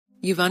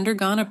You've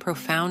undergone a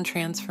profound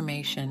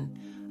transformation,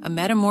 a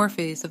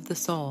metamorphosis of the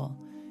soul.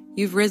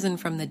 You've risen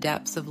from the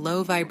depths of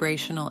low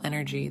vibrational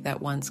energy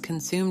that once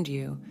consumed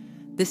you.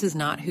 This is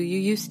not who you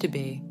used to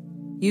be.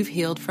 You've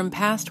healed from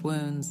past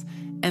wounds,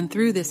 and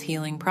through this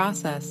healing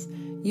process,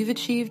 you've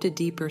achieved a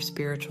deeper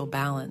spiritual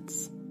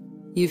balance.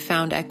 You've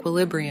found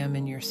equilibrium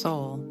in your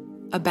soul,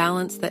 a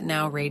balance that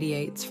now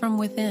radiates from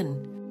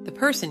within. The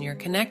person you're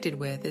connected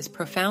with is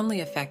profoundly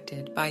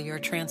affected by your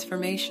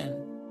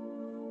transformation.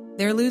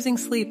 They're losing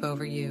sleep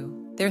over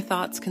you, their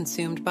thoughts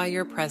consumed by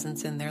your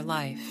presence in their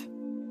life.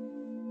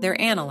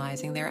 They're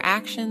analyzing their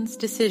actions,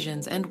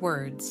 decisions, and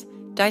words,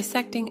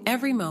 dissecting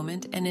every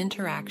moment and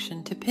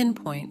interaction to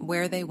pinpoint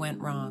where they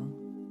went wrong.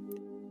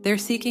 They're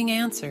seeking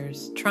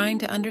answers, trying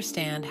to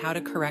understand how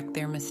to correct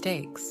their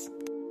mistakes.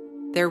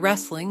 They're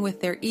wrestling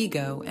with their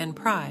ego and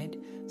pride,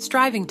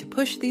 striving to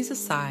push these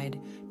aside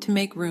to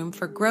make room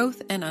for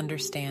growth and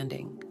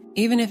understanding.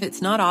 Even if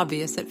it's not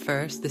obvious at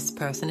first, this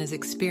person is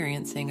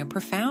experiencing a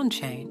profound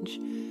change.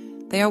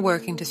 They are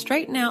working to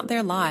straighten out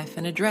their life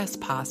and address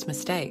past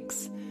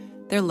mistakes.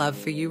 Their love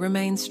for you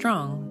remains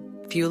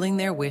strong, fueling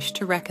their wish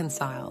to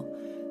reconcile.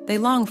 They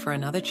long for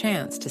another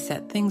chance to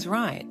set things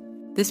right.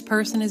 This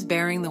person is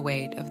bearing the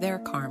weight of their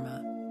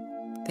karma.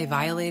 They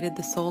violated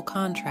the soul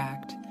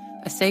contract,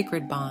 a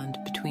sacred bond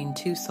between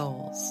two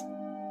souls.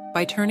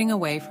 By turning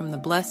away from the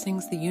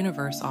blessings the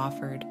universe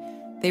offered,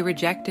 they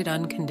rejected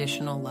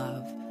unconditional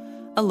love,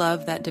 a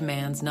love that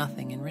demands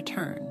nothing in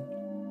return.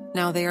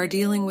 Now they are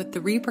dealing with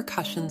the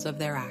repercussions of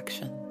their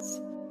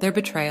actions. Their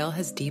betrayal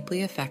has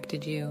deeply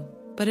affected you,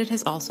 but it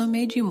has also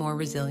made you more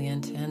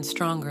resilient and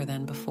stronger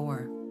than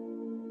before.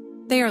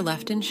 They are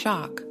left in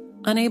shock,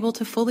 unable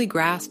to fully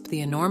grasp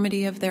the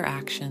enormity of their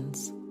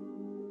actions.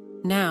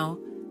 Now,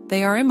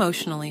 they are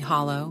emotionally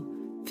hollow,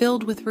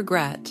 filled with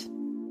regret,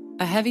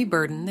 a heavy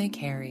burden they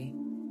carry.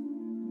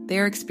 They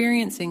are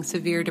experiencing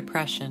severe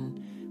depression,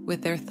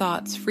 with their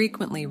thoughts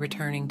frequently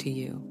returning to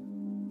you.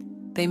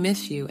 They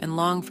miss you and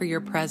long for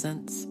your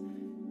presence,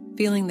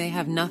 feeling they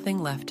have nothing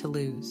left to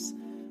lose.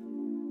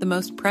 The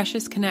most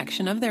precious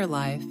connection of their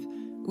life,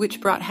 which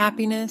brought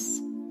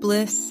happiness,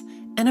 bliss,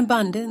 and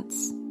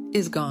abundance,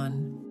 is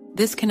gone.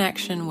 This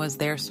connection was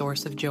their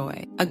source of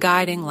joy, a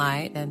guiding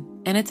light,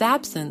 and its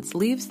absence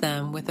leaves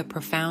them with a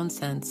profound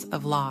sense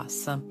of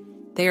loss.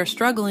 They are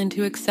struggling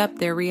to accept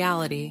their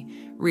reality,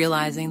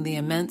 realizing the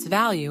immense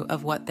value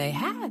of what they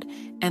had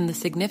and the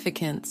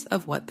significance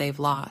of what they've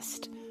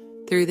lost.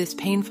 Through this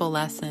painful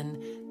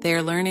lesson, they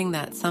are learning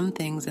that some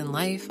things in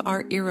life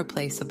are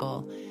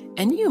irreplaceable,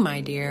 and you,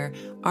 my dear,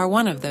 are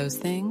one of those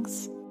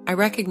things. I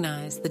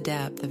recognize the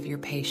depth of your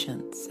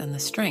patience and the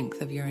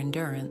strength of your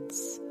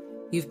endurance.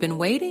 You've been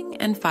waiting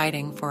and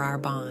fighting for our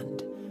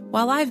bond,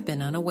 while I've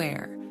been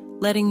unaware,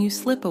 letting you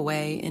slip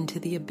away into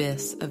the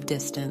abyss of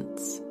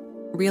distance.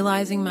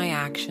 Realizing my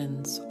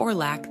actions, or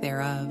lack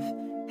thereof,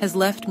 has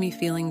left me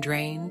feeling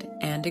drained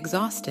and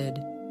exhausted.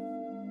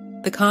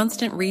 The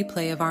constant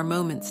replay of our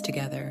moments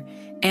together,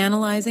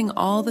 analyzing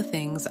all the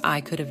things I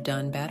could have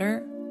done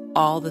better,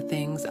 all the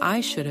things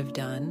I should have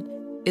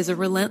done, is a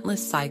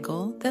relentless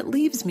cycle that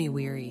leaves me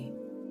weary.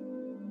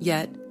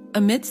 Yet,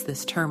 amidst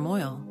this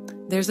turmoil,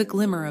 there's a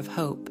glimmer of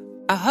hope,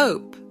 a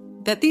hope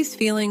that these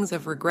feelings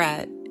of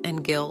regret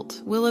and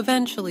guilt will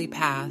eventually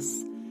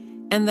pass,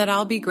 and that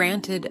I'll be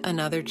granted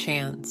another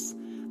chance,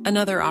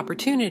 another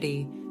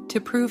opportunity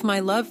to prove my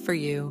love for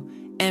you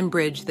and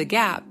bridge the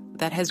gap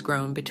that has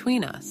grown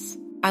between us.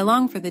 I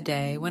long for the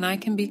day when I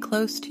can be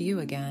close to you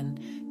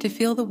again, to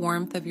feel the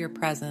warmth of your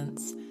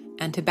presence,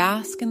 and to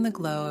bask in the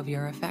glow of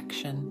your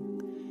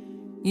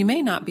affection. You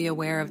may not be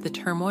aware of the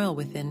turmoil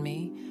within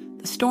me,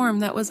 the storm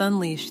that was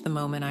unleashed the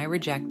moment I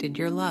rejected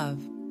your love.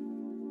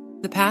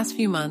 The past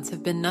few months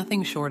have been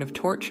nothing short of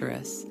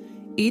torturous.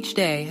 Each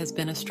day has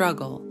been a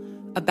struggle,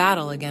 a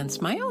battle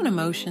against my own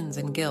emotions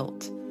and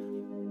guilt.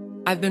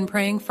 I've been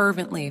praying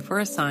fervently for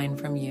a sign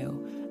from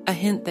you, a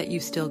hint that you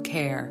still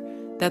care,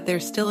 that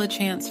there's still a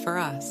chance for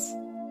us.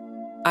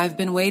 I've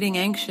been waiting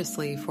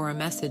anxiously for a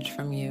message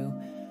from you,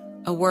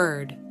 a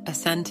word, a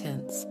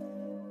sentence,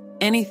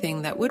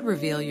 anything that would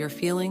reveal your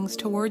feelings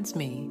towards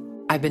me.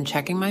 I've been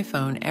checking my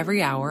phone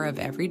every hour of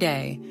every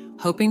day,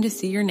 hoping to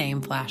see your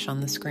name flash on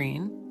the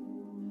screen.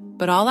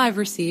 But all I've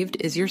received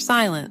is your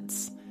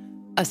silence,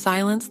 a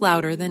silence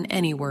louder than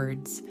any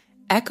words,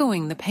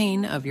 echoing the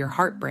pain of your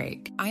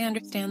heartbreak. I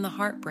understand the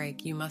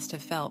heartbreak you must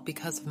have felt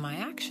because of my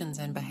actions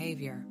and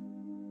behavior.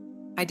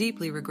 I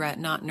deeply regret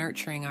not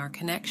nurturing our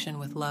connection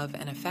with love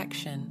and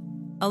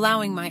affection,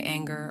 allowing my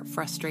anger,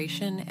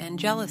 frustration, and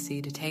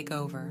jealousy to take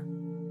over.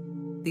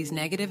 These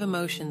negative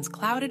emotions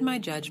clouded my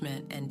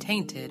judgment and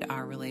tainted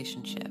our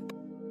relationship.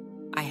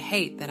 I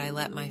hate that I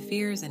let my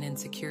fears and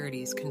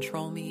insecurities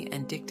control me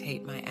and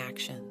dictate my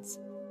actions.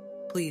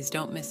 Please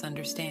don't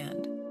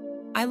misunderstand.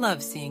 I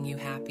love seeing you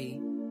happy.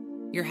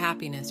 Your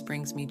happiness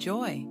brings me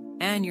joy,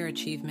 and your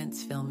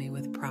achievements fill me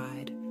with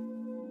pride.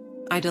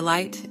 I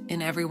delight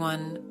in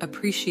everyone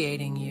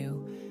appreciating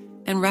you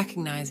and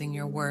recognizing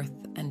your worth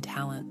and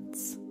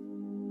talents.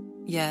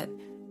 Yet,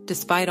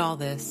 despite all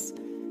this,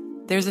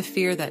 There's a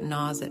fear that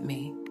gnaws at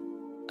me,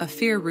 a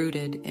fear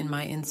rooted in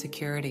my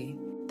insecurity,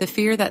 the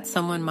fear that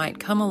someone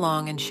might come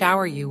along and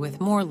shower you with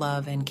more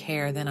love and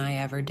care than I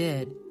ever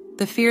did,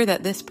 the fear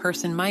that this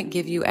person might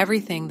give you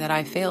everything that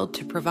I failed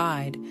to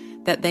provide,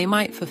 that they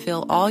might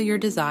fulfill all your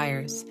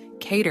desires,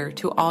 cater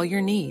to all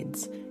your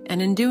needs,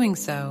 and in doing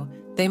so,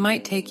 they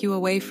might take you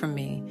away from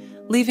me,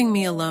 leaving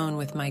me alone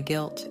with my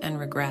guilt and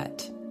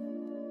regret.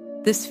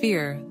 This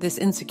fear, this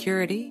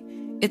insecurity,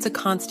 it's a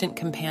constant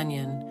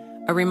companion,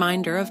 a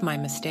reminder of my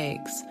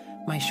mistakes,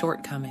 my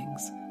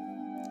shortcomings.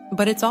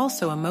 But it's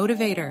also a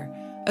motivator,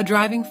 a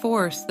driving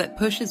force that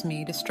pushes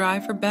me to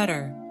strive for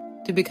better,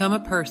 to become a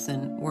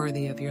person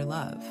worthy of your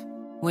love.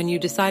 When you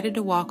decided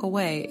to walk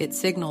away, it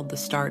signaled the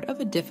start of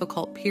a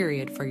difficult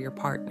period for your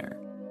partner.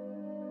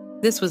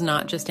 This was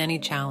not just any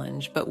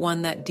challenge, but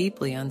one that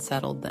deeply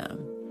unsettled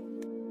them.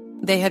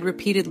 They had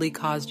repeatedly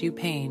caused you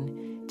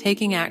pain,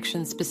 taking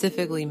action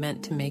specifically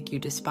meant to make you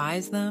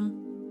despise them.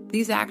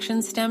 These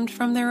actions stemmed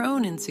from their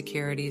own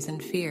insecurities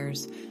and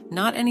fears,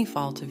 not any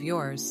fault of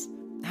yours.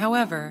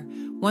 However,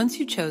 once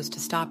you chose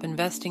to stop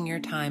investing your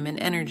time and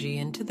energy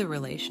into the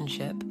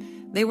relationship,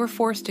 they were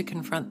forced to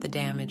confront the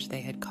damage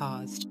they had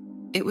caused.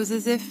 It was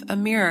as if a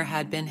mirror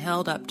had been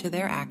held up to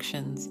their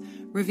actions,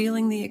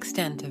 revealing the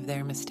extent of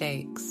their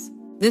mistakes.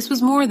 This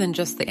was more than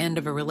just the end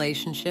of a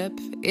relationship.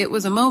 It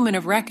was a moment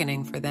of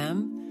reckoning for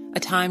them, a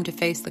time to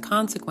face the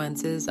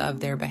consequences of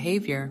their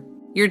behavior.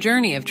 Your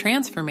journey of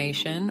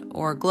transformation,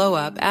 or glow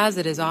up as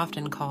it is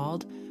often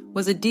called,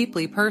 was a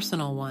deeply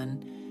personal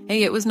one.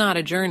 Hey, it was not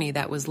a journey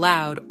that was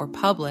loud or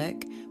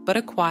public, but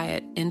a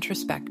quiet,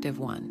 introspective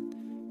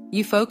one.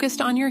 You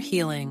focused on your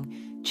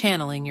healing,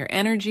 channeling your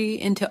energy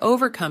into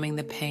overcoming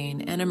the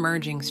pain and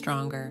emerging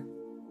stronger.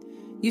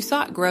 You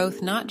sought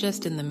growth not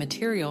just in the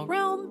material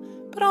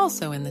realm, but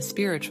also in the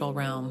spiritual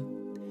realm.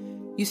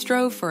 You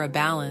strove for a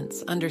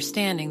balance,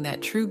 understanding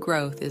that true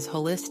growth is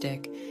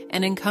holistic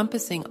and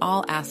encompassing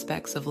all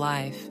aspects of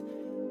life.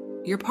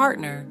 Your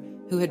partner,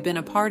 who had been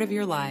a part of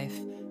your life,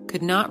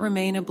 could not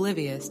remain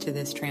oblivious to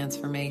this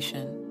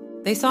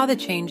transformation. They saw the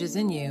changes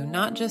in you,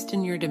 not just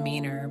in your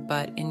demeanor,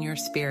 but in your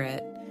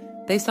spirit.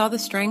 They saw the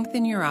strength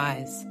in your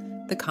eyes,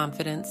 the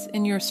confidence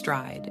in your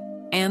stride,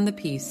 and the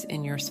peace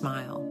in your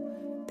smile.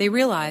 They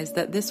realized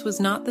that this was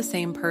not the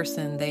same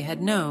person they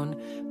had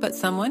known, but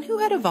someone who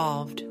had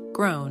evolved,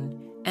 grown,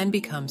 and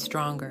become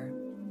stronger.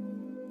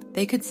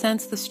 They could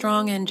sense the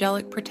strong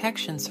angelic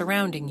protection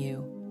surrounding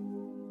you.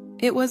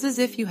 It was as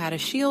if you had a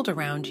shield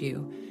around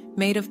you,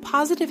 made of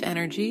positive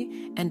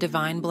energy and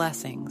divine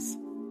blessings.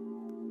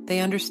 They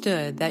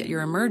understood that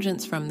your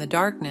emergence from the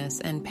darkness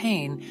and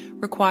pain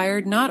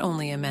required not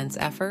only immense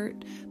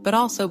effort, but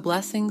also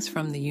blessings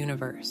from the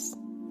universe.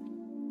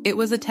 It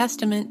was a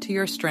testament to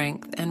your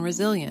strength and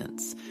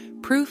resilience,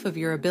 proof of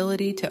your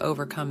ability to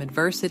overcome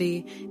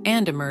adversity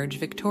and emerge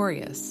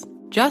victorious.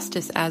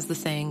 Justice, as the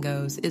saying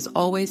goes, is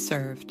always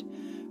served.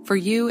 For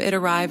you, it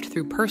arrived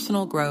through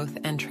personal growth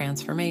and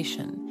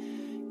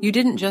transformation. You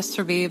didn't just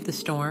survive the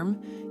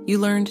storm, you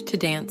learned to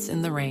dance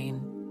in the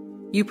rain.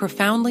 You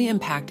profoundly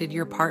impacted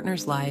your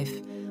partner's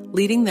life,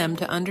 leading them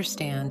to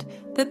understand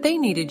that they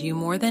needed you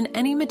more than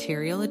any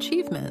material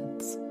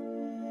achievements.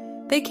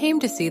 They came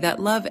to see that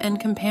love and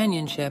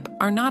companionship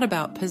are not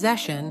about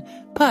possession,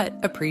 but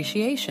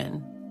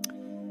appreciation.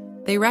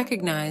 They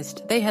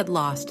recognized they had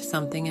lost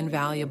something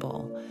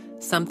invaluable,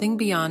 something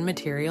beyond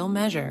material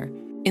measure.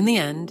 In the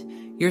end,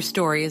 your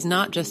story is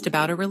not just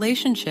about a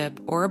relationship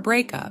or a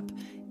breakup.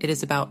 It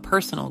is about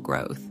personal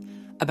growth,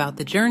 about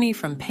the journey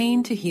from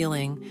pain to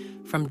healing,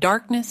 from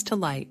darkness to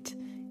light.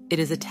 It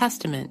is a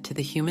testament to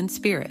the human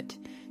spirit,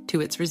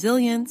 to its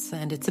resilience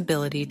and its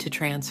ability to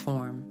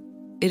transform.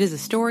 It is a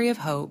story of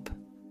hope,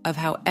 of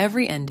how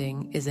every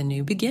ending is a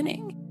new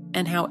beginning,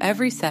 and how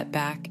every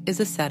setback is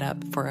a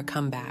setup for a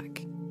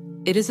comeback.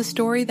 It is a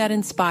story that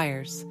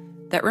inspires,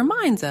 that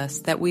reminds us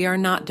that we are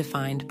not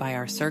defined by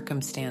our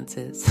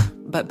circumstances,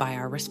 but by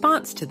our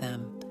response to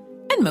them.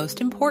 And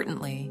most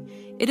importantly,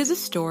 it is a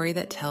story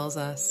that tells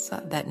us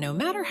that no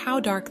matter how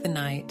dark the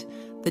night,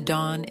 the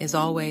dawn is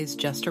always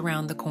just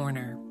around the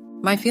corner.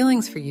 My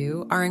feelings for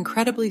you are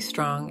incredibly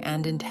strong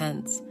and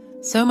intense,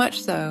 so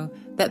much so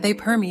that they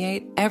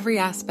permeate every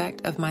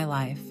aspect of my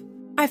life.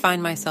 I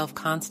find myself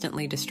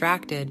constantly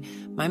distracted,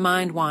 my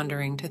mind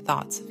wandering to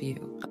thoughts of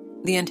you.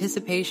 The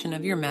anticipation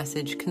of your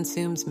message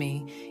consumes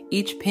me,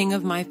 each ping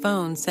of my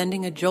phone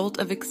sending a jolt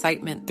of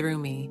excitement through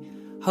me,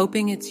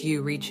 hoping it's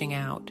you reaching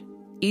out.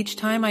 Each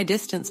time I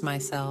distance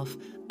myself,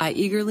 I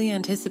eagerly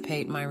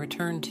anticipate my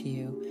return to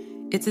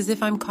you. It's as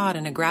if I'm caught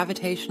in a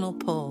gravitational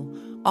pull,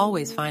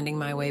 always finding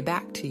my way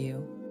back to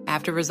you.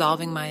 After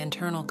resolving my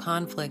internal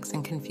conflicts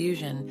and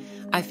confusion,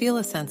 I feel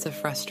a sense of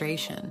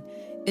frustration.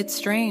 It's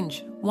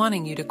strange,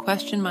 wanting you to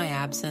question my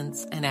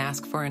absence and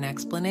ask for an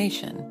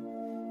explanation.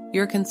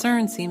 Your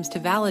concern seems to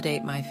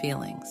validate my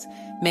feelings,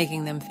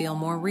 making them feel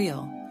more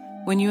real.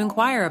 When you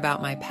inquire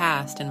about my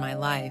past and my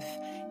life,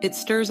 it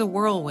stirs a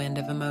whirlwind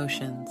of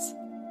emotions.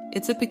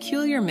 It's a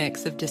peculiar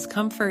mix of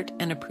discomfort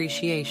and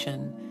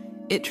appreciation.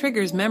 It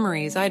triggers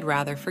memories I'd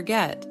rather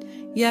forget,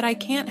 yet I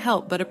can't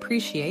help but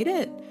appreciate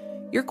it.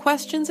 Your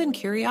questions and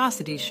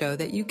curiosity show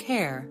that you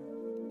care,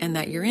 and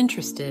that you're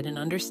interested in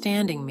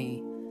understanding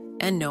me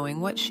and knowing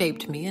what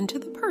shaped me into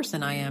the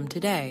person I am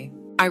today.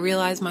 I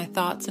realize my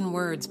thoughts and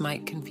words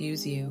might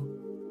confuse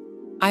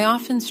you. I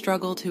often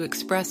struggle to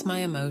express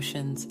my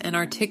emotions and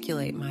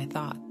articulate my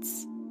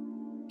thoughts.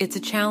 It's a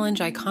challenge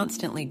I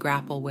constantly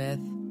grapple with,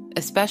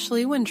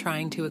 especially when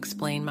trying to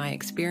explain my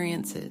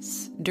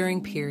experiences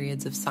during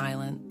periods of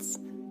silence.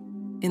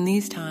 In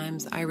these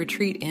times, I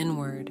retreat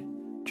inward,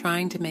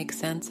 trying to make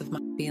sense of my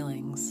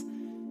feelings.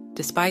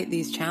 Despite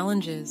these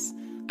challenges,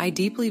 I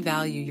deeply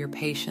value your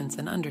patience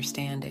and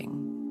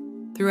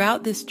understanding.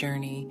 Throughout this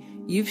journey,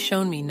 you've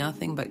shown me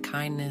nothing but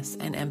kindness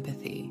and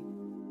empathy.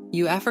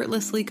 You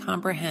effortlessly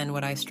comprehend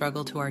what I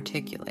struggle to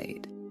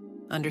articulate,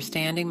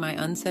 understanding my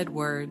unsaid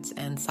words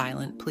and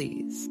silent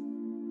pleas.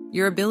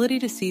 Your ability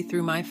to see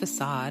through my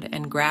facade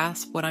and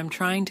grasp what I'm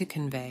trying to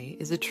convey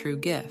is a true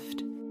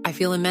gift. I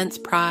feel immense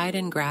pride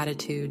and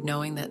gratitude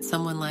knowing that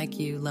someone like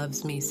you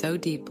loves me so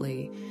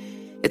deeply.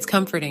 It's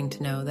comforting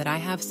to know that I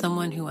have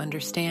someone who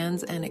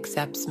understands and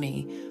accepts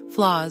me,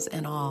 flaws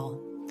and all.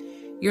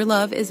 Your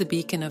love is a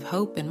beacon of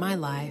hope in my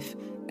life,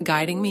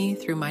 guiding me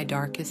through my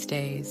darkest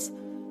days.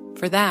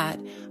 For that,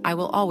 I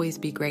will always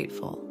be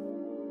grateful.